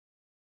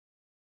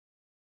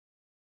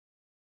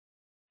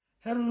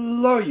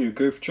Hello you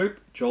Goof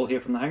Troop, Joel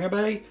here from the Hangar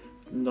Bay.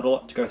 Not a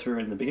lot to go through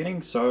in the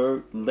beginning,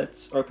 so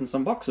let's open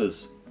some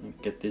boxes and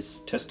get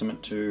this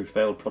testament to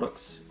failed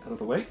products out of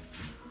the way.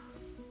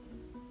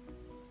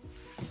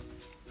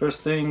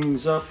 First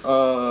things up,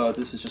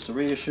 this is just a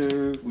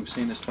reissue. We've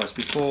seen this twice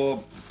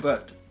before,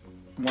 but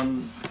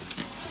one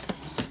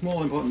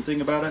small important thing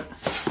about it.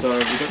 So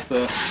we got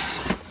the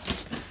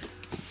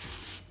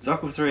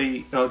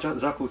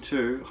Zaku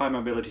 2 high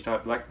mobility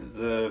type,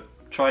 the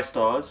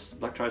Tri-Stars,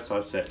 Black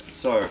Tri-Stars set.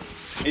 So,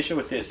 issue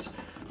with this,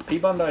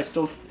 p-bandai is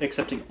still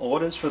accepting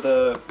orders for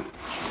the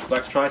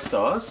Black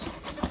Tri-Stars.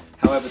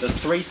 However, the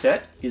 3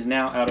 set is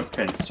now out of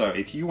print. So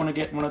if you want to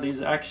get one of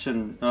these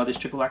these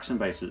triple action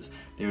bases,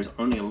 there is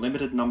only a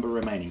limited number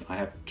remaining. I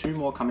have 2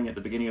 more coming at the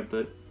beginning of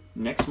the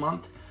next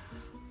month,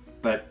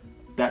 but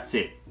that's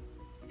it.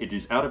 It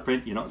is out of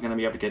print. You're not going to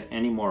be able to get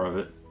any more of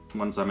it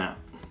once I'm out.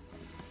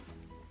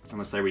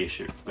 Unless they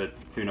reissue, but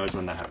who knows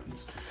when that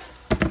happens.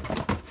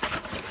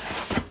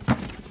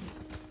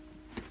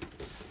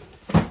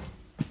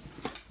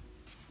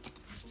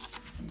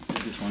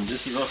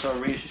 This is also a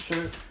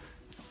reissue.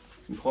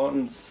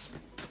 Important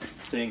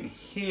thing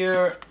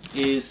here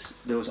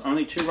is there was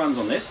only 2 runs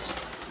on this.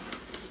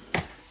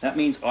 That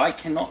means I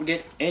cannot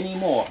get any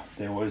more.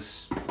 There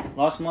was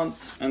last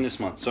month and this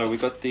month. So we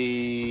got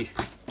the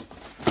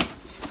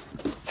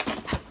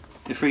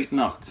Efreet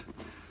Nacht,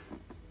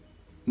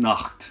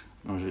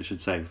 I should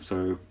say.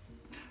 So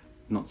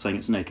not saying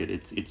it's naked,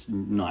 it's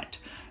night.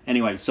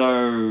 Anyway,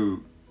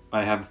 so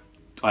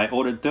I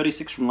ordered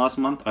 36 from last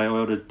month, I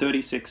ordered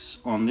 36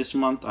 on this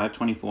month, I have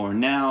 24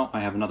 now, I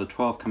have another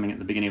 12 coming at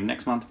the beginning of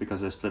next month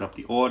because I split up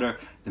the order.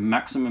 The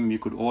maximum you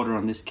could order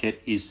on this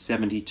kit is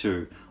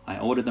 72. I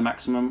ordered the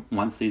maximum,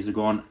 once these are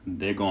gone,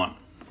 they're gone.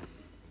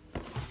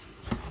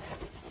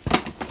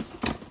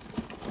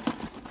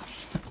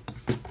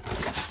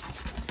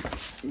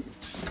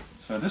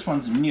 So this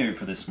one's new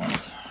for this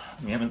month,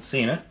 we haven't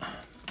seen it.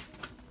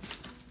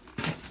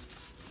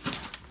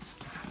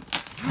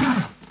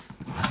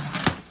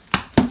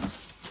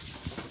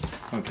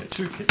 Okay,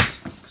 2 kits,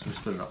 because we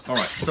split it up.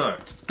 Alright, so,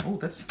 oh,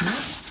 that's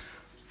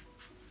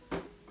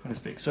quite as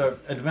big. So,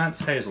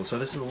 Advanced Hazel. So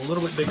this is a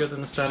little bit bigger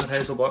than the standard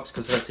Hazel box,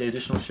 because it has the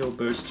additional shield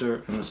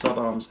booster and the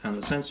sub-arms and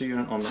the sensor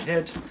unit on the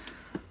head.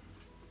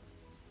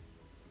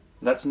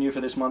 That's new for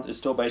this month. It's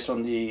still based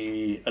on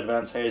the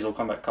Advanced Hazel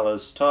Combat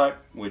Colors type,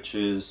 which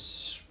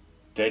is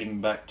dating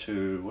back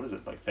to, what is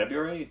it, like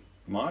February,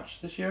 March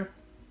this year?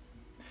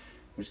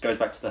 Which goes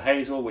back to the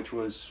Hazel, which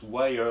was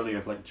way earlier,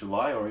 like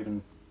July or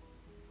even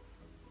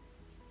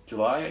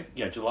July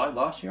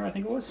last year, I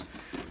think it was.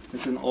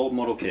 It's an old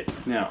model kit.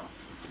 Now,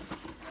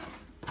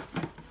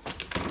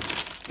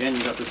 again,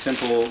 you got the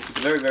simple,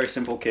 very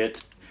simple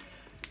kit.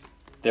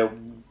 There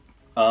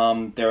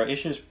are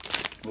issues.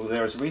 Well,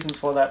 there's reasons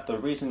for that. The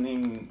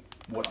reasoning,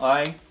 what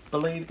I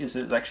believe, is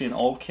it's actually an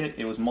old kit.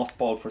 It was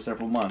mothballed for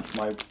several months.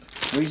 My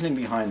reasoning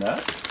behind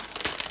that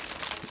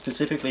is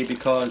specifically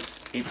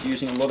because it's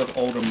using a lot of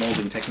older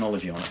molding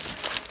technology on it.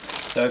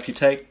 So if you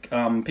take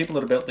people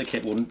that have built the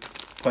kit will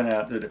point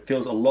out that it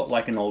feels a lot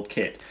like an old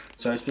kit.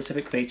 So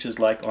specific features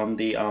like on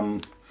the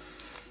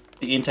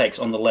intakes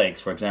on the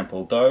legs, for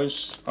example,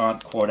 those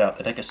aren't cored out.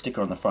 They take a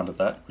sticker on the front of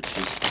that, which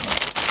is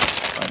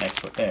right next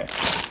to it there.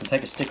 They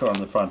take a sticker on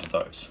the front of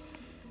those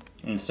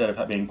instead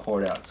of being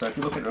cored out. So if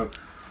you look at a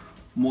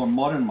more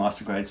modern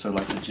master grade, so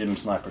like the GN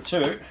Sniper 2,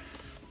 if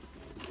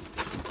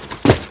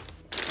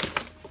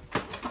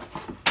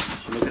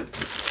you look at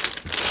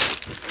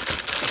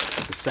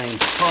the same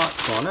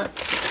parts on it,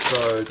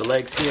 so the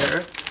legs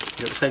here,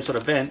 you got the same sort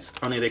of vents,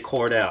 only they're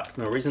cored out.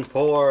 And the reason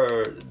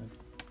for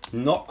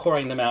not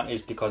coring them out is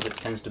because it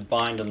tends to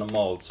bind on the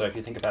mold. So if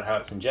you think about how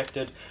it's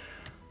injected,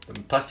 the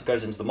plastic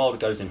goes into the mold, it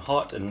goes in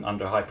hot and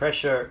under high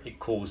pressure, it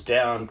cools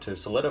down to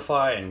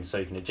solidify, and so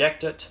you can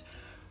eject it.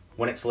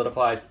 When it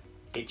solidifies,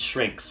 it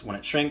shrinks. When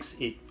it shrinks,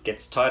 it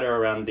gets tighter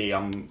around the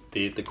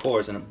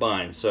cores and it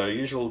binds. So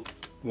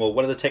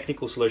one of the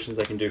technical solutions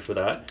they can do for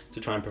that, to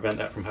try and prevent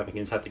that from happening,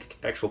 is have the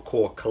actual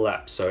core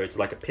collapse. So it's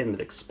like a pin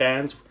that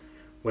expands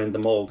when the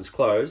mold is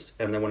closed,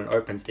 and then when it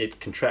opens it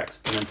contracts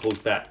and then pulls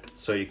back,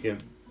 so you can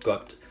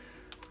got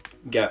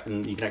gap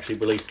and you can actually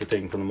release the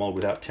thing from the mold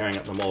without tearing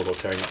up the mold or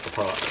tearing up the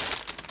part.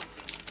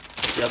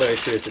 The other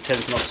issue is it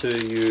tends not to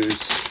use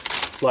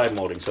slide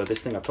molding. So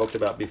this thing I've talked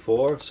about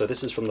before, so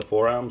this is from the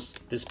forearms,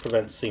 this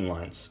prevents seam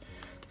lines.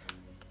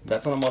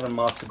 That's on a modern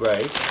master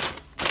grade.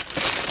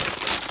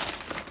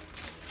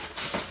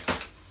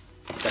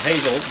 The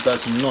Hazel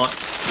does not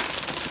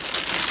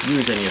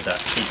use any of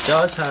that. It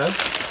does have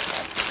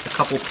a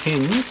couple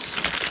pins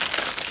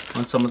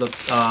on some of the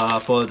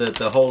for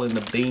the hole in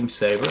the beam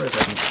saber, if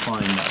I can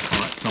find that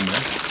part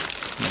somewhere.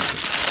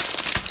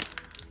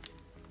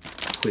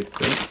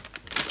 Quickly,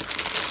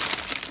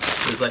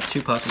 there's like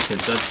 2 parts of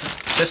pins. So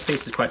this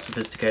piece is quite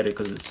sophisticated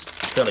because it's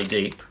fairly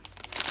deep.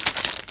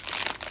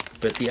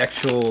 But the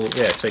actual,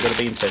 so you got a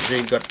beam saber. So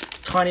you've got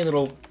tiny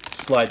little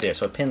slide there,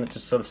 so a pin that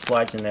just sort of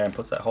slides in there and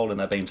puts that hole in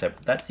that beam saber.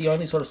 That's the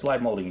only sort of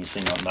slide molding you're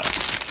seeing on that.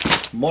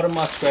 Modern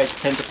master grades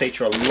tend to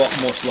feature a lot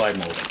more slide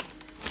molding.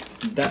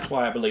 That's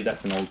why I believe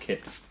that's an old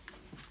kit.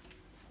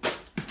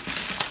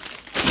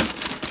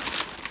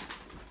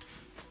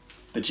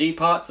 The G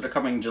parts that are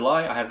coming in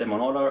July, I have them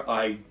on order.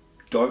 I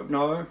don't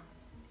know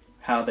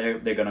how they're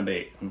going to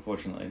be,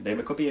 unfortunately. They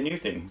could be a new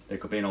thing, they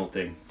could be an old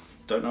thing.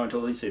 Don't know until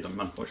we see them,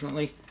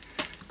 unfortunately.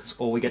 Because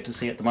all we get to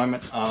see at the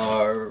moment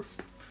are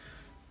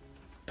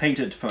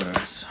painted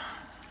photos.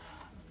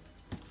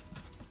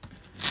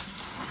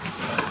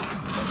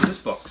 This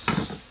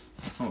box.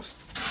 Oh,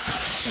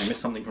 I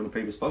missed something from the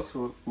previous box.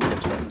 We'll get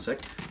to that in a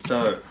sec.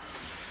 So,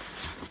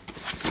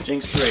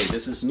 GN-XIII.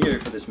 This is new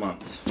for this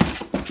month.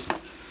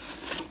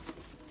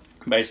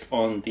 Based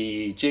on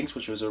the Jinx,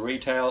 which was a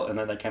retail, and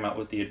then they came out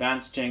with the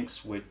advanced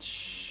Jinx,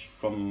 which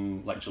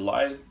from like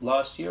July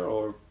last year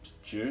or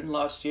June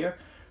last year.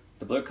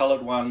 The blue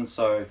colored one.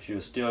 So if you're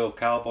still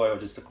cowboy or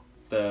just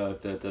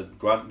the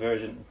grunt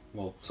version,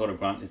 well, sort of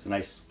grunt, it's an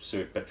ace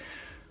suit, but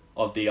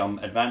of the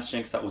advanced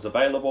Jinx that was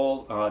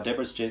available.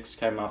 Deborah's Jinx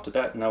came after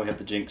that. Now we have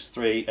the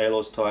GN-XIII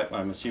Aloy's type.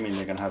 I'm assuming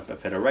they're going to have a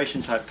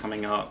Federation type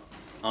coming up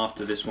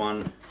after this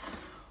one.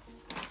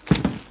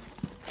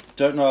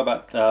 Don't know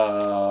about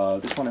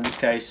this one in this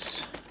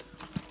case.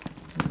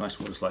 Nice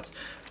water slides.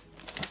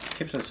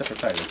 Keep it in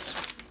separate pages.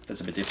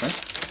 That's a bit different.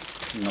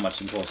 Not much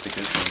involved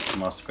because it's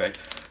master grade.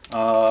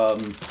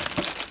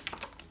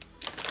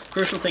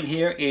 Crucial thing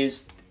here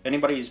is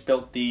anybody who's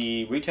built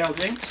the retail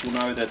Jinx will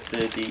know that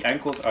the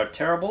ankles are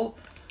terrible.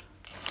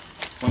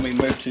 When we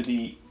move to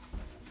the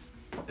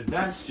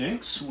advanced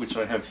Jinx, which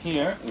I have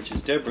here, which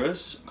is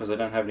Deborah's, because I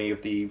don't have any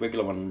of the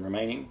regular one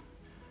remaining.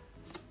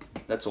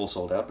 That's all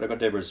sold out, but I got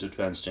Deborah's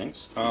advanced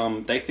Jinx.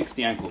 They fixed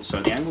the ankles, so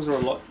the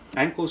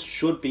ankles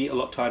should be a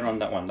lot tighter on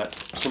that one. That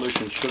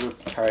solution should have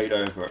carried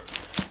over.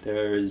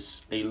 There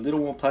is a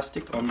little more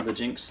plastic on the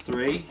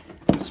GN-XIII,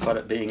 despite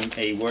it being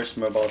a worse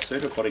mobile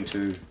suit according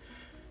to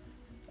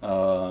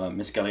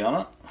Miss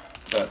Galliana.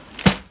 But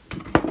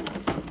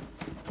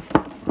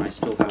I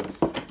still have,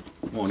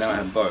 well, now I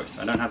have both.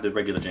 I don't have the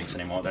regular Jinx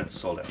anymore, that's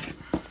sold out.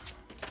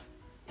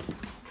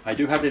 I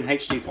do have it in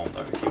HD form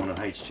though, if you want an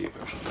HD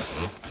version.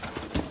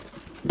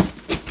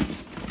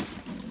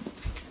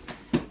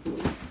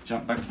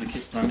 Jump back to the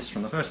kit that I missed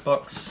from the first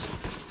box.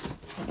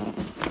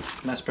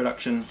 Mass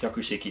production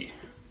Hyaku Shiki.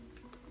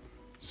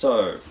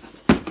 So,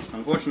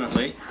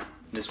 unfortunately,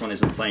 this one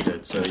isn't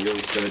painted, so you're going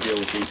to deal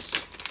with these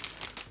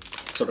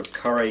sort of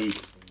curry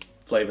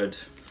flavoured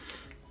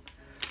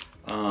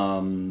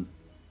colouring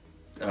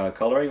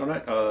on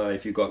it.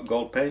 If you've got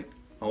gold paint,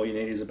 all you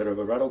need is a bit of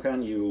a rattle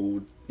can.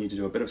 You'll need to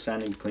do a bit of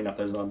sanding to clean up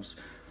those knobs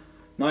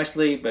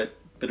nicely, but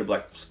bit of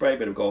black spray,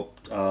 bit of gold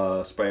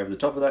spray over the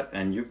top of that,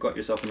 and you've got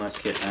yourself a nice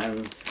kit.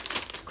 And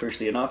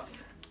crucially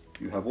enough,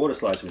 you have water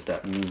slides with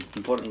that, and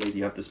importantly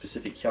you have the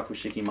specific Hyaku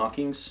Shiki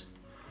markings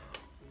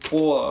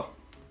for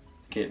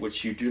kit,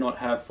 which you do not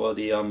have for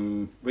the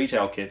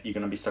retail kit. You're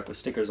going to be stuck with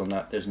stickers on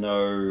that. There's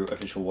no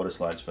official water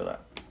slides for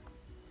that.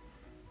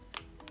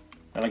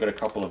 And I got a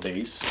couple of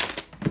these.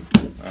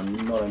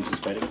 I'm not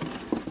anticipating.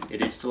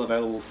 It is still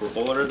available for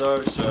order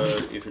though, so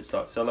if it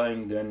starts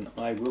selling, then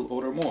I will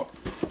order more.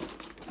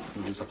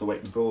 We'll just have to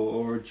wait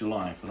until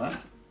July for that.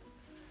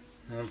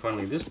 And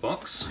finally this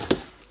box.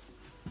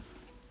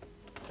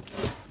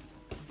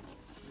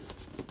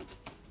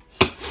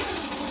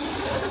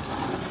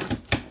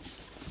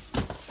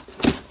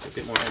 It's a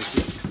bit more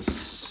empty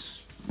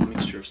because a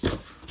mixture of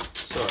stuff.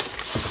 So,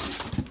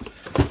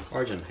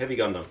 Origin, Heavy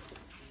Gundam.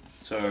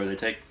 So they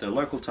take the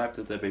local type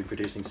that they've been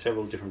producing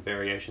several different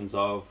variations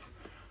of.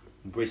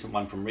 The recent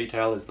one from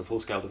retail is the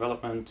full-scale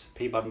development,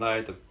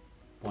 p-bandai. The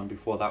one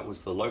before that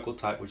was the local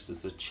type, which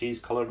is the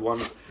cheese-coloured one.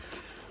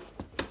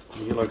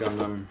 The yellow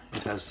Gundam,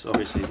 it has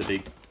obviously the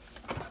big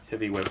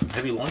heavy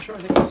launcher, I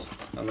think it is,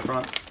 on the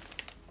front.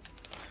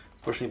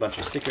 Unfortunately, a bunch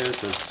of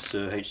stickers. There's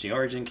HD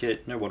Origin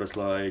kit, no water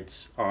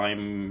slides.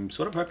 I'm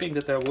sort of hoping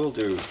that they will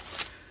do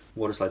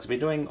water slides. They've been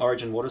doing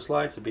Origin water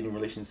slides. They've been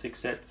releasing 6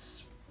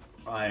 sets.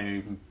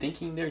 I'm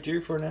thinking they're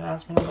due for an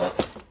announcement of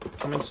that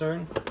coming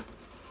soon.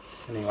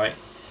 Anyway,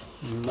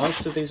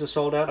 most of these are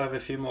sold out. I have a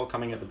few more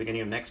coming at the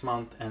beginning of next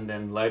month, and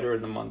then later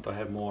in the month I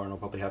have more, and I'll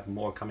probably have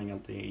more coming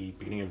at the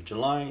beginning of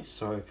July.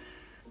 So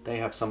they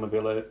have some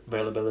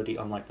availability,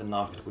 unlike the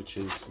Nacht, which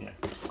is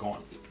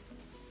gone.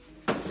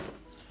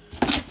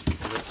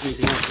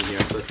 Anything else in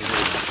here?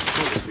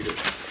 Yes, we do.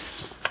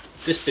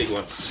 This big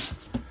one.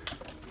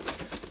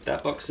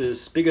 That box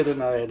is bigger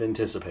than I had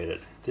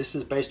anticipated. This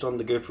is based on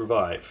the Gouf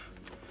Revive,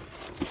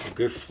 the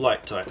Gouf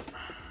Flight type,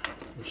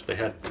 which they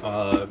had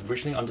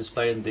originally on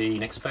display in the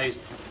Next Phase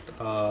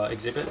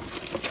exhibit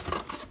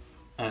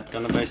at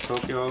Gundam Base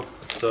Tokyo.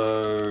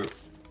 So,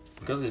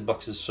 because this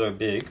box is so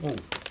big,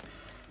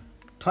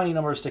 tiny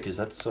number of stickers,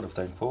 that's sort of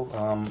thankful.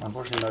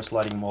 Unfortunately, no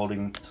slide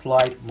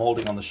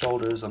molding on the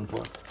shoulders,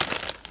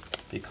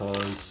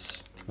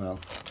 because, well,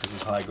 this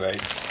is high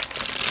grade.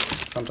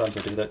 Sometimes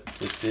I do that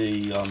with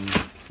the,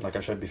 like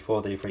I showed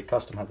before, the Efreet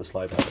Custom had the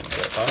slide molding.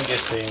 But I'm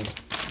guessing,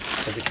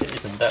 because the kit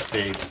isn't that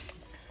big,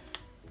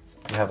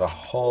 you have a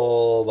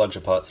whole bunch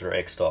of parts that are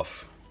X'd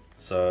off.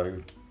 So,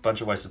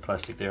 bunch of wasted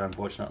plastic there,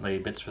 unfortunately,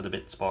 bits for the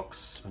bits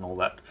box and all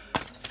that.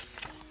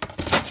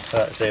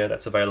 there,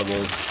 that's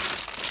available.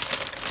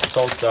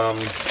 Sold some.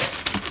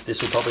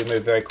 This will probably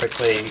move very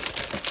quickly.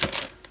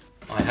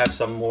 I have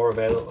some more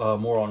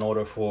more on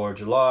order for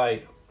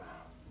July.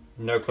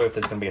 No clue if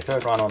there's going to be a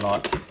third run or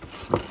not.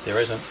 There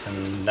isn't,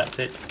 and that's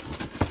it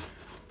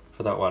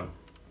for that one.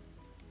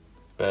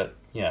 But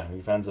yeah, if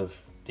you're fans of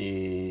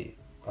the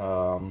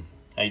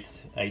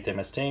 8th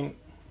MS team,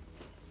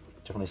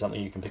 definitely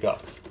something you can pick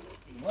up.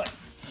 Right.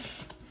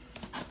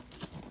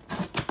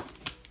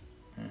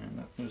 And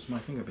that was my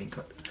finger being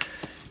cut.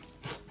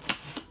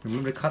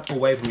 Remember to cut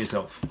away from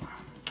yourself.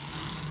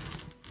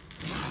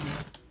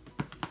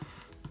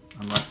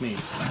 Unlike me,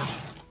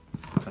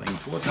 cutting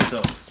towards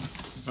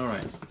myself.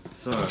 Alright,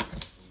 so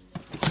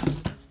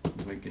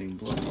we're getting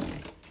blood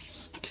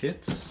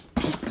kits.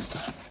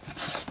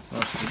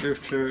 That's the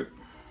Gouf troop.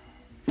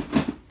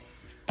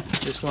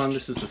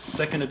 This is the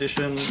second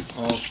edition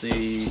of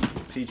the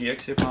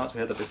Exia parts. We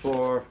had that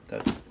before.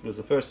 That was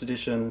the first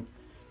edition.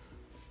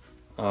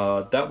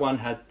 That one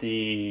had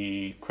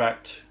the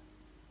cracked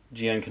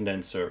GN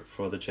condenser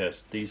for the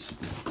chest. These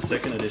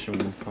second edition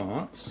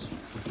parts,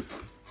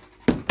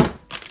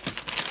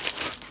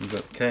 you've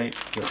got the cape,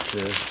 you've got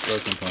the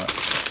broken part.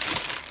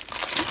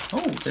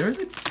 Oh, there is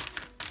it.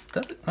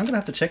 I'm gonna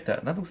have to check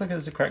that. That looks like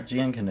it's a cracked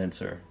GN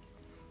condenser.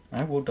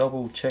 I will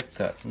double check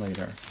that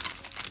later.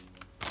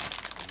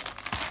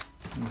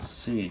 Let's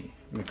see,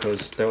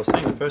 because they were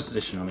saying the first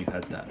edition only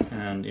had that,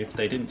 and if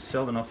they didn't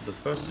sell enough of the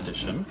first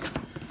edition,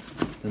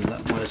 then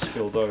that might have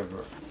spilled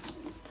over.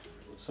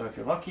 So if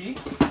you're lucky,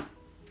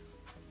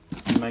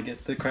 you may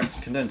get the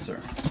cracked condenser.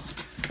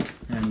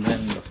 And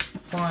then the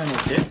final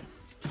kit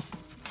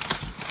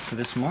for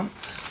this month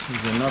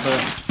is another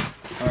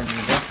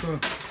Zaku.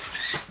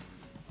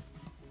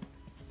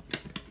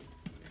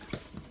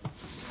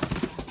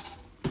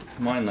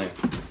 Minelayer.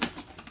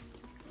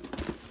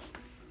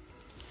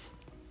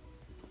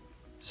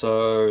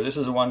 So this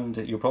is the one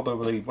that you're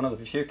probably one of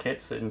the few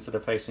kits that instead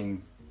of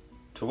facing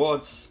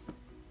towards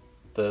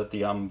the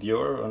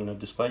viewer on the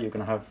display, you're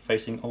going to have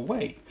facing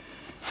away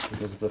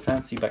because of the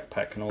fancy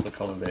backpack and all the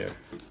colour there.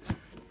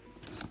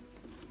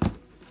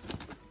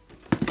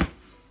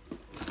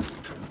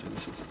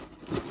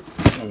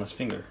 On this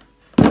finger.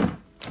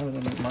 Harder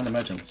than I might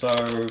imagine. So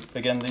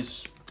again,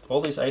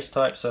 all these ace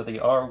types are the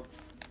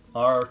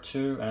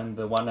R2 and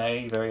the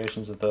 1A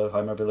variations of the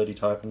high mobility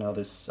type, and now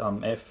this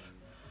F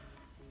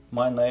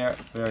Minelayer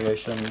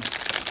variation,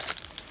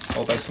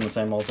 all based on the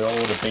same mold. They're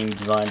all being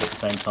designed at the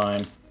same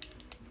time.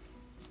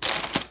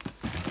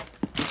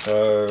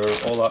 So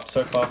all up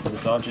so far for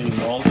this RG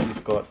mold,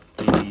 we've got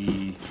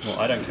the, well,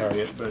 I don't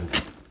carry it, but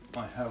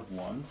I have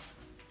one.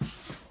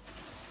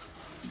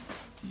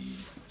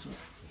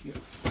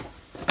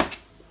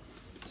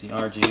 It's the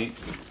RG.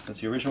 That's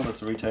the original. That's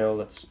the retail.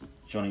 That's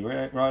Johnny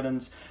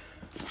Ryden's.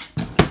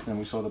 Then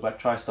we saw the black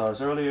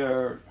tri-stars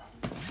earlier.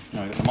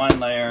 Now we've got the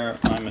Minelayer.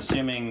 I'm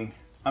assuming,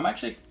 I'm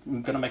actually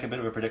going to make a bit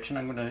of a prediction.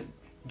 I'm going to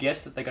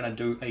guess that they're going to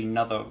do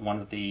another one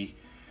of these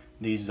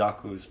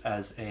Zakus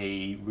as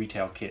a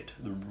retail kit.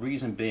 The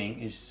reason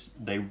being is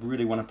they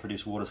really want to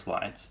produce water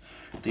slides.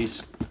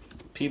 These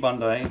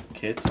p-bandai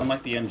kits,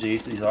 unlike the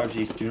MGs, these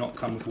RGs do not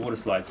come with water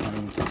slides,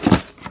 and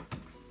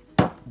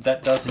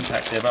that does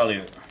impact their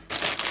value.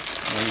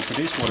 When you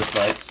produce water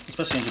slides,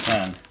 especially in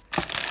Japan,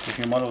 if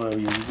you're a modeler,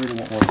 you really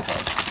want water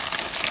slides.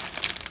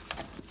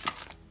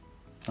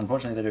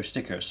 Unfortunately, they do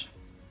stickers,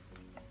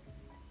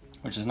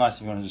 which is nice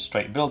if you want to just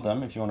straight build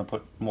them. If you want to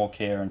put more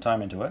care and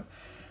time into it,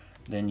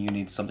 then you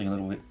need something a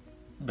little bit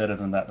better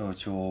than that,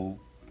 which will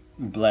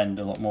blend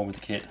a lot more with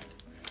the kit.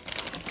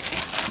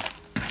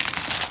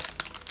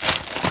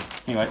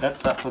 Anyway, that's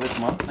that for this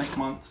month. Next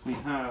month we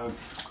have,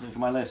 look at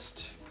my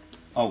list.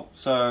 Oh,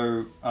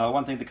 so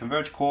one thing, the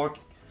Converge Core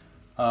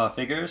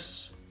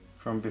figures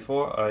from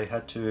before, I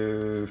had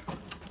to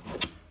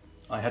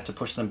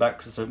push them back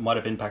because it might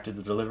have impacted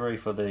the delivery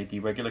for the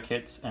regular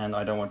kits, and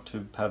I don't want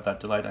to have that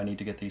delayed. I need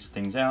to get these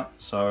things out.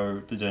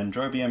 So the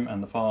Dendrobium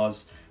and the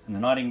Vase and the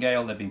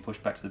Nightingale, they're being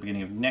pushed back to the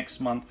beginning of next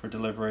month for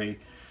delivery.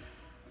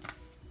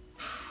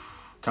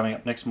 Coming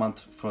up next month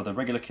for the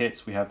regular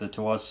kits, we have the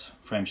Tawaz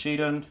Frame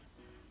Shiden.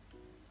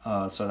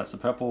 So that's the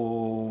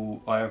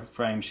purple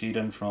frame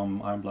Shiden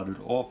from Iron Blooded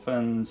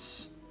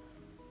Orphans.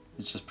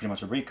 It's just pretty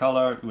much a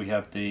recolor. We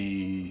have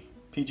the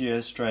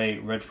PGA Stray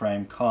Red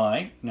Frame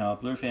Kai. Now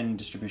Bluefin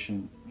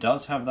Distribution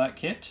does have that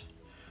kit.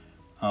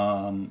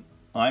 I'm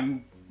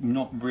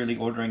not really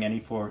ordering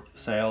any for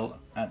sale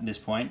at this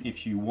point.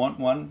 If you want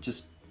one,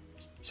 just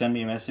send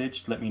me a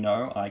message, let me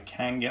know. I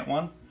can get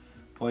one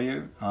for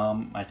you.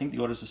 I think the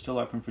orders are still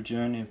open for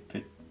June. If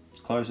it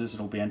closes,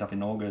 it'll end up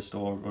in August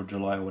or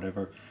July or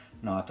whatever.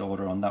 And I'll have to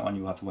order on that one.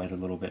 You'll have to wait a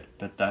little bit,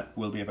 but that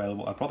will be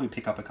available. I'll probably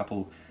pick up a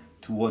couple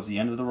towards the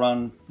end of the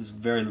run. There's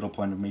very little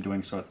point of me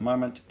doing so at the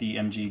moment. The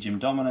MG Gym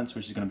Dominance,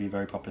 which is going to be a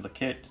very popular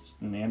kit. It's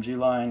in the MG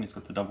line. It's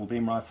got the double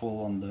beam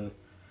rifle on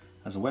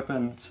as a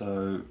weapon,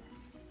 so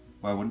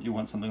why wouldn't you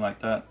want something like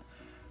that?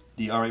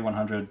 the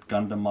RE100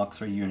 Gundam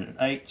Mark III Unit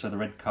 8, so the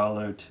red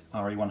coloured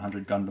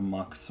RE100 Gundam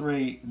Mark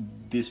III.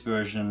 This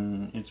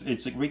version,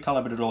 it's a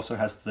recolor, but it also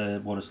has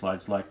the water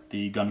slides like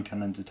the gun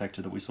cannon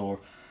detector that we saw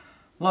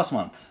last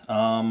month.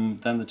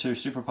 Then the two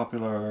super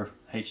popular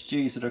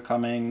HGs that are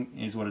coming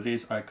is what it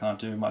is. I can't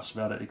do much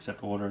about it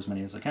except order as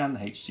many as I can.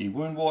 The HG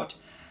Woundwort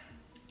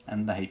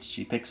and the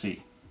HG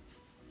Pixie.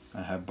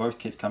 I have both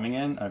kits coming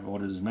in. I've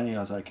ordered as many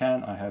as I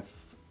can. I have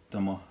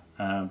them.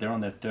 They're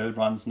on their third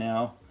runs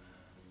now,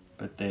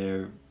 but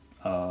they're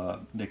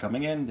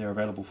coming in. They're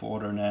available for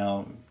order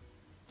now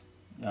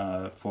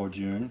for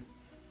June,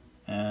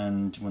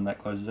 and when that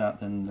closes out,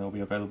 then they'll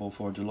be available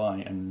for July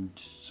and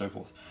so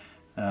forth.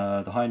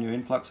 The High New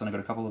Influx, and I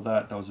got a couple of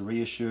that. That was a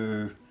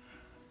reissue.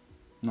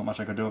 Not much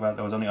I could do about it.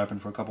 That was only open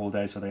for a couple of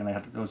days, so they only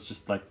had. It was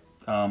just like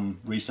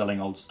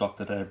reselling old stock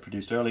that they had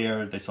produced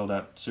earlier. They sold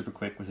out super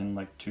quick within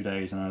like 2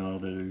 days, and I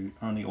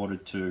only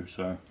ordered 2,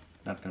 so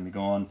that's going to be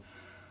gone.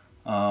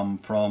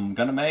 From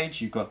Gundam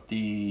Age, you've got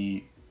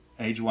the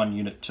Age 1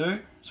 Unit 2,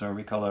 so a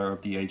recolor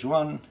of the Age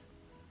 1,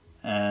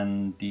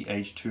 and the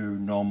Age 2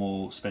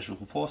 normal Special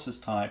Forces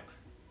type.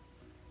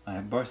 I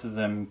have both of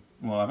them.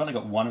 Well, I've only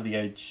got one of the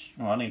Age,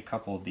 well, only a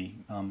couple of the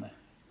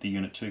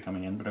Unit 2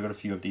 coming in, but I've got a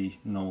few of the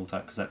normal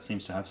type because that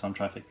seems to have some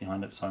traffic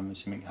behind it, so I'm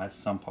assuming it has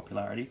some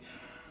popularity.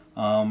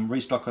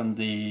 Restock on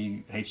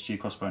the HG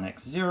Crossbone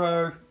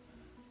X0,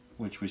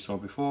 which we saw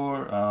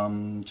before.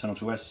 Channel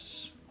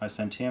 2S, I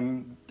sent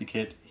him the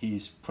kit.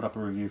 He's put up a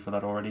review for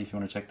that already if you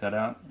want to check that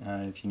out.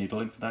 If you need a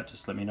link for that,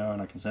 just let me know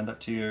and I can send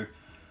that to you.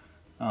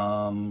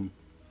 And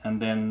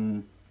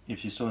then,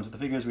 if you're still into the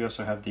figures, we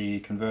also have the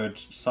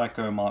Converged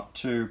Psycho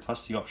Mark II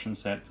plus the option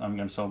set. I'm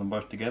going to sell them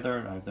both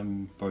together. I have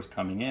them both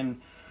coming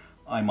in.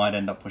 I might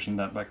end up pushing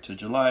that back to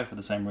July for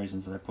the same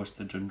reasons that I pushed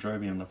the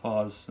Dendrobium, the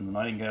Fars, and the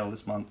Nightingale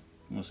this month.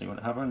 We'll see what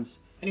happens.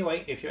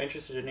 Anyway, if you're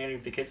interested in any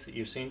of the kits that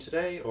you've seen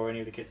today, or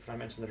any of the kits that I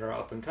mentioned that are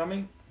up and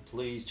coming,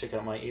 please check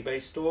out my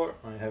eBay store.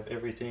 I have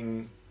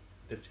everything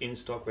that's in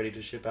stock ready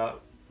to ship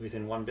out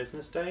within 1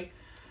 business day.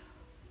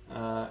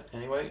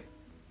 Anyway,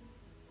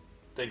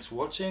 thanks for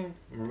watching.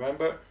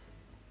 Remember,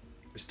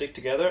 we stick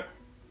together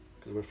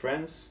because we're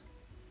friends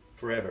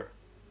forever.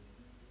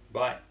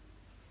 Bye.